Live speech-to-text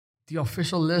the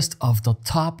official list of the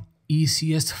top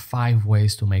easiest 5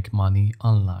 ways to make money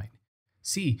online.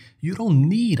 See, you don't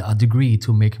need a degree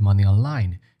to make money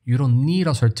online. You don't need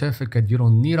a certificate, you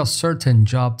don't need a certain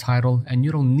job title, and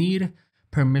you don't need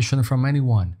permission from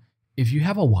anyone. If you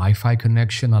have a Wi-Fi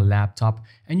connection, a laptop,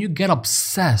 and you get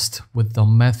obsessed with the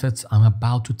methods I'm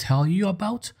about to tell you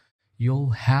about,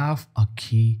 you'll have a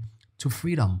key to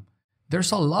freedom.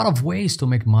 There's a lot of ways to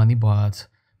make money, but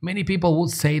many people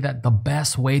would say that the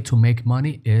best way to make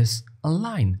money is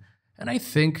online. And I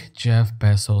think Jeff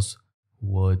Bezos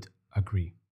would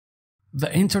agree.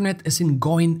 The internet isn't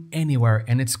going anywhere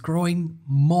and it's growing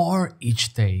more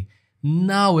each day.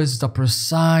 Now is the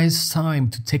precise time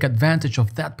to take advantage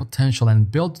of that potential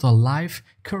and build the life,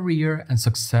 career, and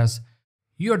success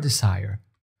you desire.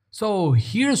 So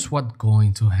here's what's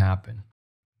going to happen.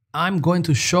 I'm going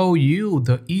to show you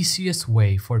the easiest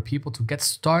way for people to get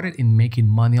started in making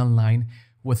money online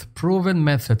with proven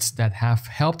methods that have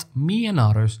helped me and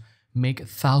others make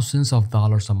thousands of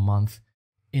dollars a month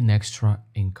in extra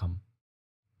income.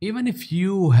 Even if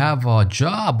you have a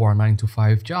job or a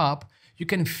 9-to-5 job, you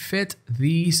can fit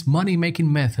these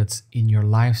money-making methods in your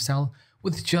lifestyle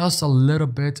with just a little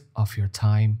bit of your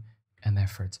time and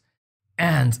effort.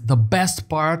 And the best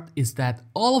part is that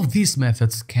all of these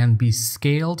methods can be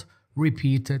scaled,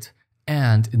 repeated,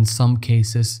 and in some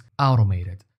cases,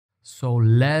 automated. So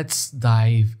let's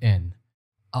dive in.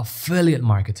 Affiliate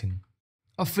marketing.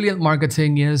 Affiliate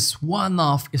marketing is one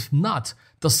of, if not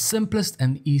the simplest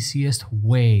and easiest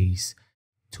ways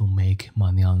to make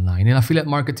money online. In affiliate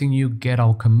marketing, you get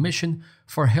a commission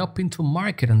for helping to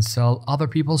market and sell other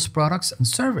people's products and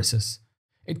services.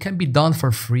 It can be done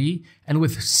for free and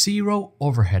with zero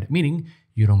overhead, meaning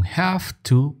you don't have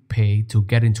to pay to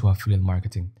get into affiliate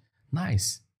marketing.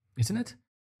 Nice, isn't it?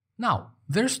 Now,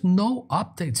 there's no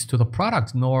updates to the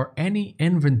product nor any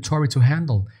inventory to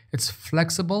handle. It's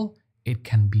flexible. It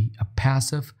can be a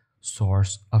passive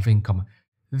source of income.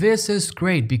 This is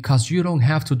great because you don't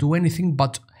have to do anything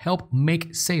but help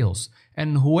make sales.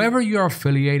 And whoever you're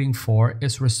affiliating for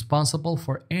is responsible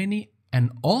for any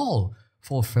and all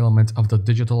fulfillment of the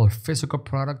digital or physical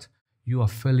product you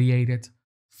affiliated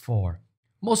for.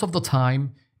 Most of the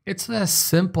time, it's as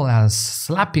simple as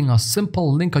slapping a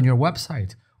simple link on your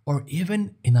website or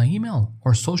even in an email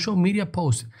or social media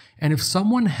post. And if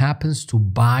someone happens to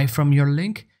buy from your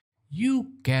link,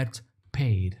 you get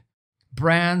paid.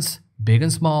 Brands, big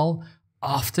and small,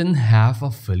 often have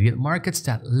affiliate markets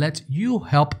that let you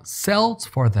help sell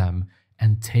for them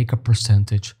and take a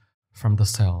percentage from the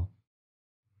sale.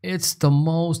 It's the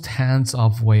most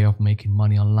hands-off way of making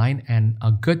money online and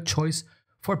a good choice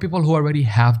for people who already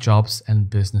have jobs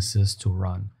and businesses to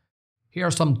run. Here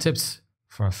are some tips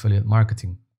for affiliate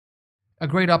marketing. A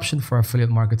great option for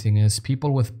affiliate marketing is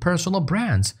people with personal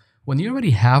brands. When you already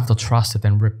have the trusted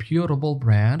and reputable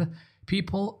brand,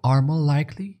 people are more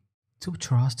likely to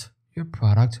trust your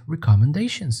product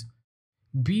recommendations.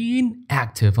 Being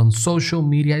active on social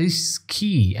media is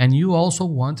key, and you also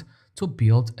want to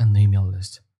build an email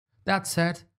list. That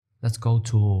said, let's go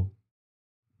to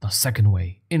the second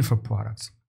way, info products.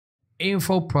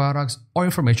 Info products or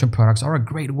information products are a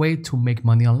great way to make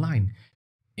money online.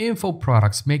 Info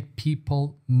products make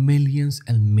people millions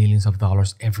and millions of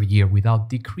dollars every year without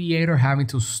the creator having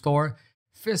to store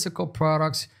physical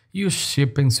products, use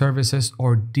shipping services,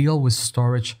 or deal with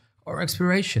storage or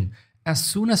expiration. As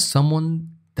soon as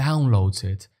someone downloads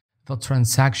it, the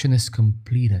transaction is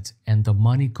completed and the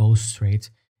money goes straight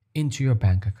into your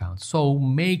bank account. So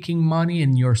making money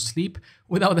in your sleep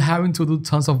without having to do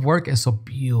tons of work is a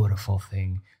beautiful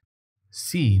thing.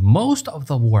 See, most of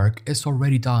the work is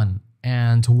already done.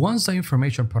 And once the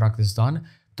information product is done,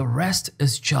 the rest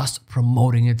is just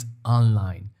promoting it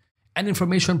online. An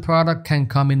information product can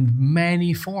come in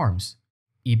many forms: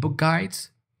 ebook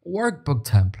guides, workbook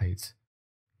templates,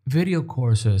 video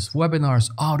courses,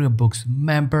 webinars, audiobooks,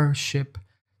 membership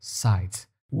sites.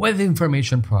 With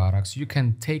information products, you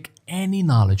can take any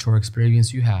knowledge or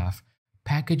experience you have,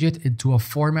 package it into a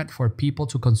format for people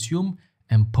to consume,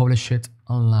 and publish it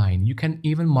online. You can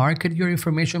even market your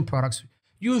information products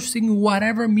using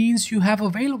whatever means you have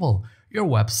available. Your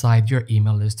website, your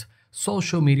email list,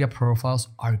 social media profiles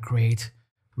are great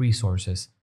resources.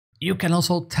 You can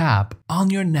also tap on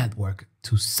your network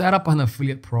to set up an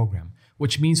affiliate program,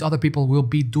 which means other people will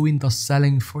be doing the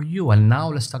selling for you. And now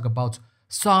let's talk about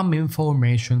some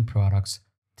information products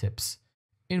tips.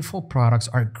 Info products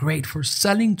are great for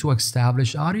selling to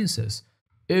established audiences.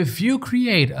 If you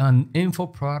create an info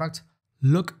product,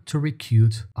 look to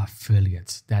recruit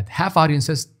affiliates that have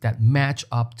audiences that match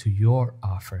up to your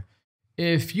offer.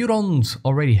 If you don't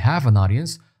already have an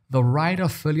audience, The right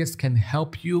affiliates can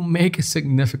help you make a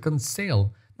significant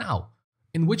sale. Now,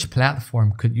 in which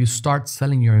platform could you start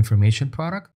selling your information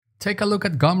product? Take a look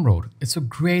at Gumroad. It's a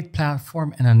great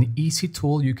platform and an easy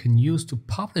tool you can use to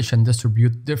publish and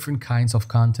distribute different kinds of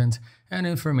content and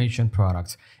information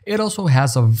products. It also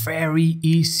has a very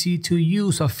easy to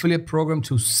use affiliate program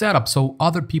to set up so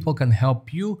other people can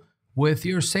help you with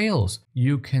your sales.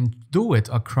 You can do it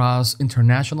across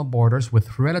international borders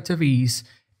with relative ease,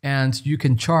 and you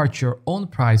can charge your own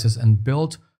prices and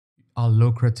build a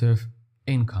lucrative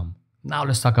income. Now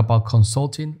let's talk about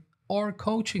consulting or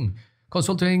coaching.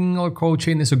 Consulting or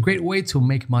coaching is a great way to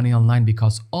make money online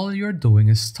because all you're doing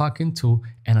is talking to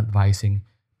and advising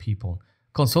people.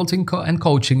 Consulting and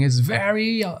coaching is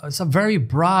a very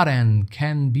broad and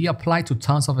can be applied to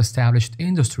tons of established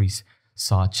industries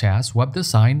such as web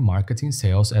design, marketing,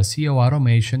 sales, SEO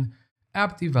automation,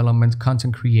 app development,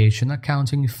 content creation,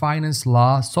 accounting, finance,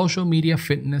 law, social media,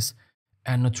 fitness,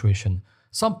 and nutrition.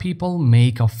 Some people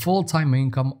make a full-time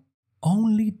income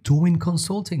only doing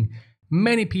consulting.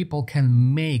 Many people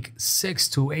can make 6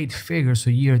 to 8 figures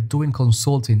a year doing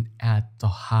consulting at the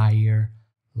higher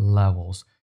levels.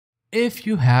 If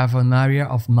you have an area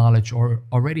of knowledge or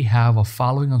already have a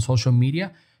following on social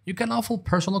media, you can offer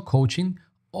personal coaching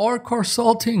or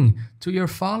consulting to your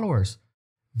followers.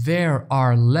 There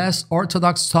are less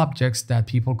orthodox subjects that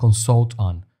people consult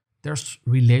on. There's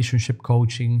relationship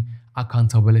coaching,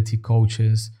 accountability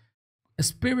coaches,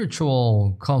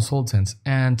 spiritual consultants,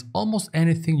 and almost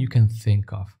anything you can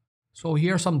think of. So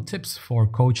here are some tips for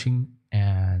coaching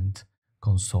and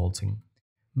consulting.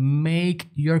 Make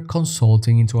your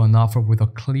consulting into an offer with a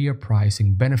clear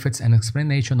pricing, benefits, and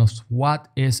explanation of what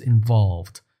is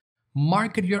involved.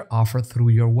 Market your offer through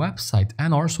your website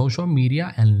and or social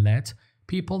media and let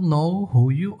people know who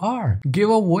you are. Give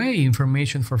away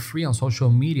information for free on social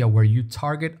media where your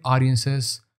target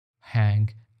audiences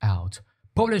hang out.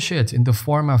 Publish it in the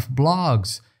form of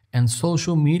blogs and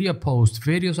social media posts,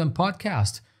 videos, and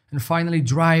podcasts. And finally,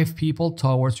 drive people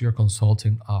towards your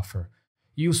consulting offer.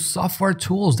 Use software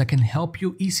tools that can help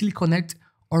you easily connect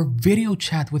or video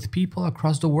chat with people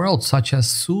across the world, such as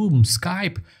Zoom,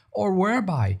 Skype, or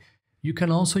Whereby. You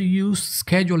can also use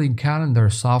scheduling calendar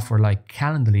software like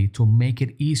Calendly to make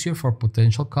it easier for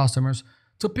potential customers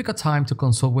to pick a time to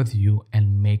consult with you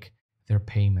and make their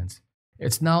payments.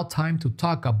 It's now time to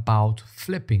talk about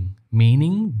flipping,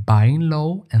 meaning buying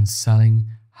low and selling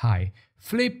high.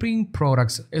 Flipping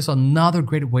products is another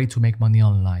great way to make money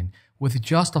online. With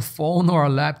just a phone or a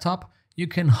laptop, you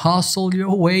can hustle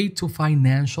your way to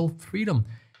financial freedom.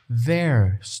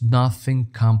 There's nothing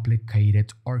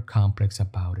complicated or complex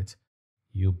about it.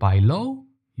 You buy low,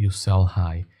 you sell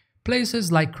high.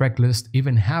 Places like Craigslist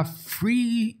even have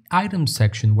free item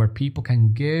section where people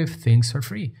can give things for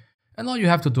free. And all you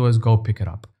have to do is go pick it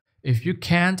up. If you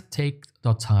can't take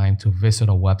the time to visit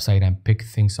a website and pick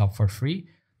things up for free,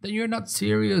 then you're not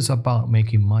serious about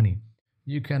making money.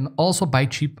 You can also buy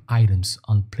cheap items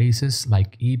on places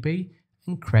like eBay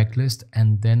and Craigslist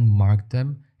and then mark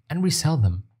them and resell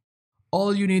them.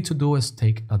 All you need to do is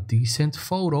take a decent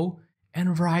photo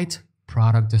and write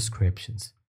product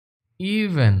descriptions.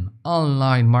 Even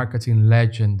online marketing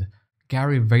legend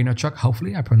Gary Vaynerchuk,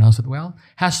 hopefully I pronounced it well,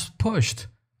 has pushed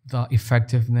the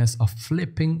effectiveness of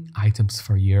flipping items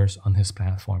for years on his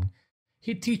platform.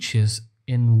 He teaches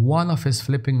in one of his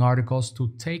flipping articles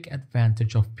to take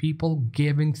advantage of people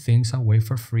giving things away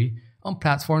for free on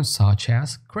platforms such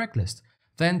as Craigslist,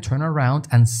 then turn around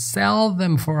and sell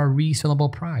them for a reasonable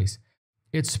price.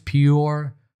 It's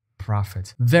pure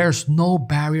profit. There's no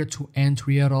barrier to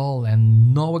entry at all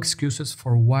and no excuses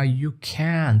for why you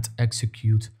can't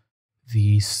execute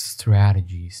these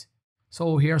strategies.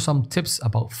 So here are some tips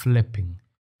about flipping.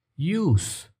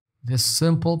 Use this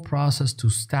simple process to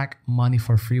stack money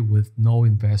for free with no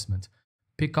investment.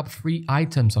 Pick up free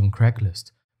items on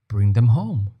Craigslist. Bring them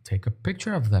home. Take a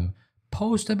picture of them.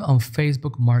 Post them on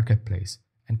Facebook Marketplace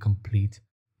and complete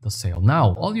the sale.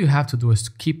 Now, all you have to do is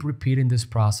keep repeating this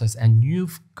process and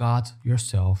you've got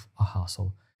yourself a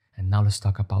hustle. And now let's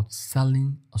talk about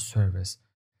selling a service.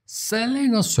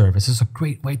 Selling a service is a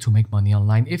great way to make money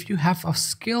online. If you have a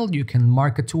skill, you can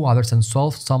market to others and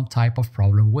solve some type of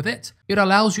problem with it. It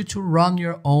allows you to run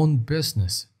your own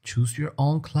business, choose your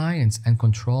own clients, and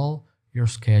control your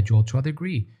schedule to a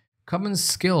degree. Common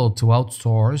skill to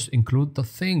outsource include the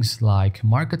things like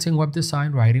marketing, web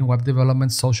design, writing, web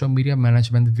development, social media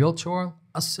management, virtual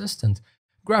assistant,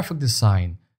 graphic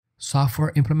design,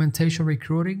 software implementation,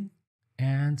 recruiting,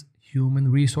 and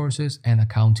human resources, and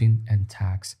accounting and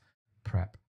tax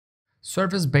prep.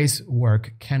 Service-based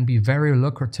work can be very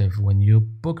lucrative when you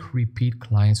book repeat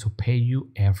clients who pay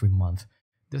you every month.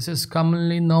 This is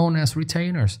commonly known as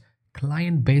retainers.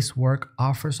 Client-based work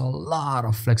offers a lot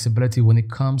of flexibility when it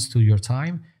comes to your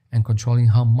time and controlling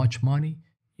how much money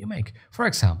you make. For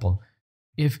example,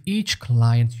 if each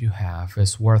client you have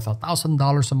is worth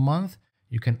 $1,000 a month,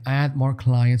 you can add more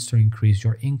clients to increase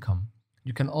your income.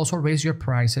 You can also raise your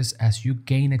prices as you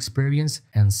gain experience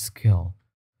and skill.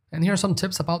 And here are some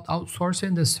tips about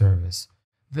outsourcing this service.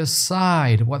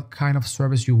 Decide what kind of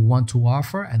service you want to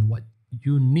offer and what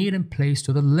you need in place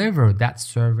to deliver that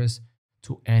service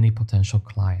to any potential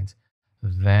client.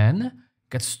 Then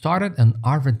get started on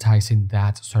advertising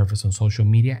that service on social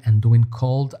media and doing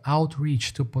cold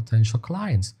outreach to potential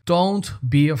clients. Don't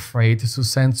be afraid to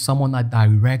send someone a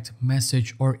direct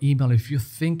message or email if you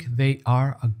think they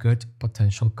are a good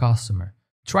potential customer.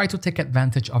 Try to take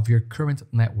advantage of your current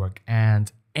network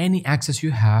and any access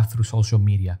you have through social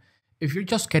media. If you're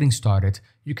just getting started,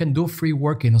 you can do free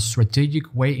work in a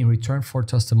strategic way in return for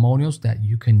testimonials that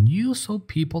you can use so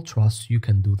people trust you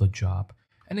can do the job.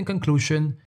 And in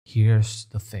conclusion, here's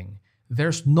the thing.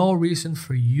 There's no reason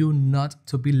for you not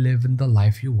to be living the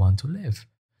life you want to live.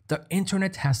 The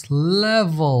internet has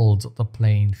leveled the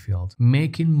playing field.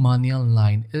 Making money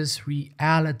online is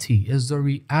the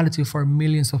reality for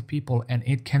millions of people, and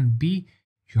it can be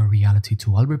your reality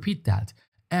too. I'll repeat that.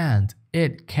 And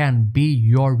it can be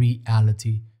your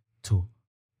reality too.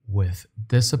 With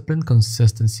discipline,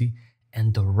 consistency,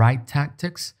 and the right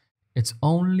tactics, it's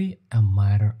only a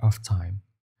matter of time.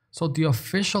 So the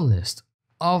official list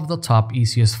of the top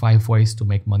easiest 5 ways to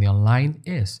make money online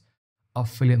is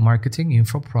affiliate marketing,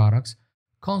 info products,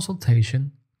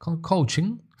 consultation,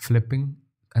 coaching, flipping,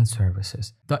 and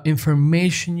services. The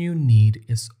information you need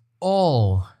is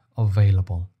all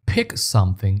available. Pick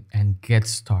something and get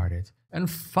started. And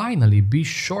finally, be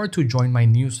sure to join my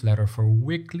newsletter for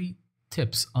weekly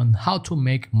tips on how to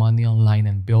make money online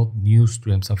and build new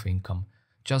streams of income.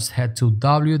 Just head to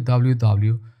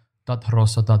www.rosa.do,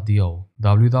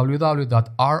 www.rosa.do.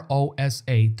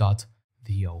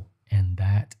 And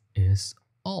that is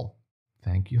all.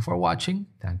 Thank you for watching.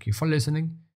 Thank you for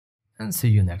listening. And see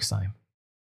you next time.